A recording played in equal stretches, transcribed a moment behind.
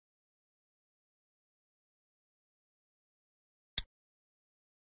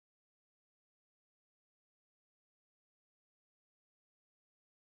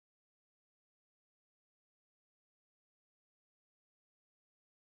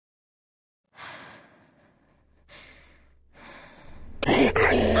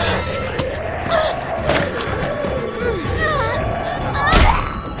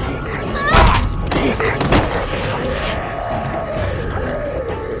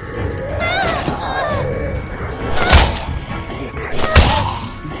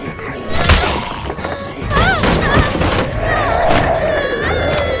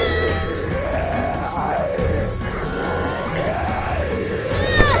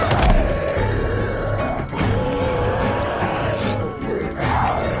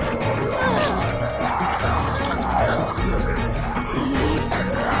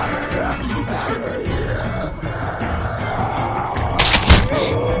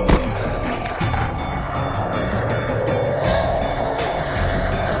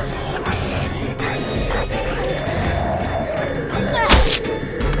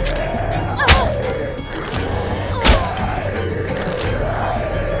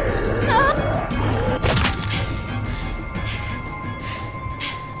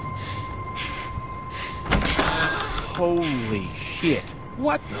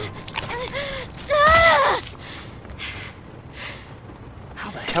What the? How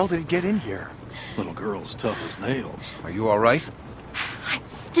the hell did it get in here? Little girl's tough as nails. Are you all right? I'm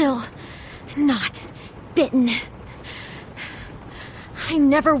still not bitten. I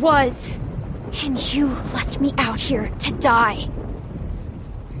never was. And you left me out here to die.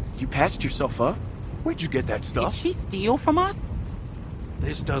 You patched yourself up? Where'd you get that Did stuff? she steal from us?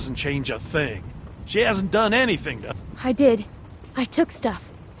 This doesn't change a thing. She hasn't done anything to... I did. I took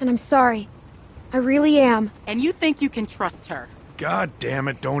stuff, and I'm sorry. I really am. And you think you can trust her? God damn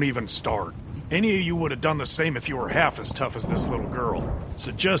it, don't even start. Any of you would have done the same if you were half as tough as this little girl.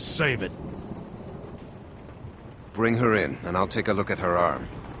 So just save it. Bring her in, and I'll take a look at her arm.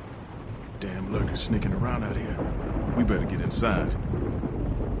 Damn lurkers sneaking around out here. We better get inside.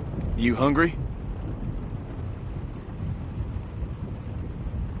 You hungry?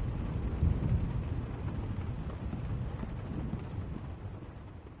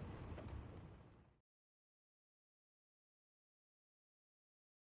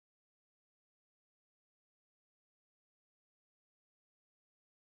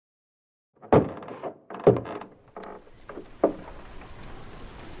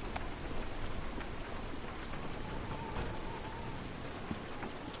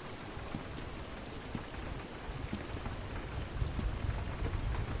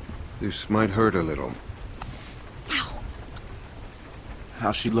 This might hurt a little. Ow.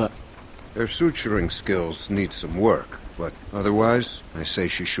 How's she look? Her suturing skills need some work, but otherwise, I say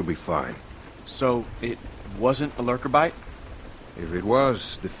she should be fine. So, it wasn't a lurker bite? If it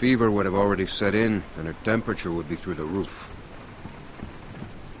was, the fever would have already set in, and her temperature would be through the roof.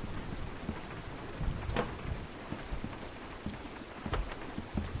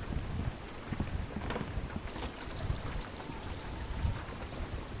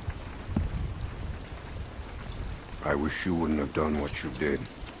 I wish you wouldn't have done what you did.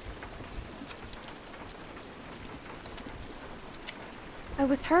 I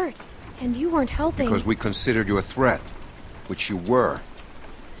was hurt, and you weren't helping. Because we considered you a threat, which you were.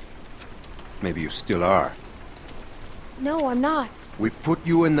 Maybe you still are. No, I'm not. We put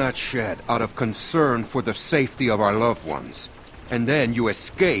you in that shed out of concern for the safety of our loved ones. And then you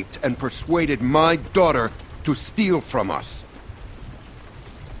escaped and persuaded my daughter to steal from us.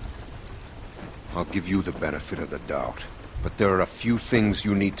 I'll give you the benefit of the doubt, but there are a few things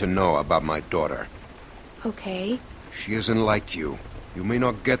you need to know about my daughter. Okay. She isn't like you. You may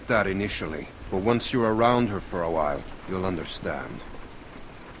not get that initially, but once you're around her for a while, you'll understand.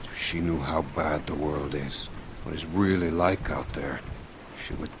 If she knew how bad the world is, what it's really like out there,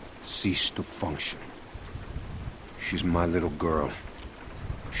 she would cease to function. She's my little girl.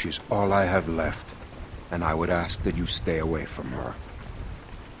 She's all I have left, and I would ask that you stay away from her.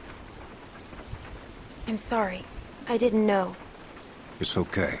 I'm sorry. I didn't know. It's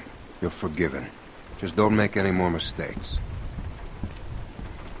okay. You're forgiven. Just don't make any more mistakes.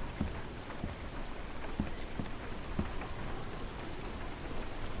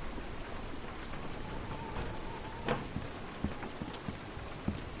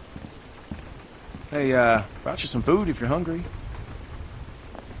 Hey, brought you some food if you're hungry.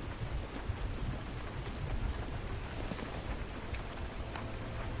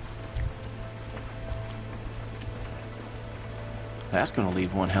 That's gonna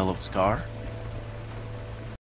leave one hell of a scar.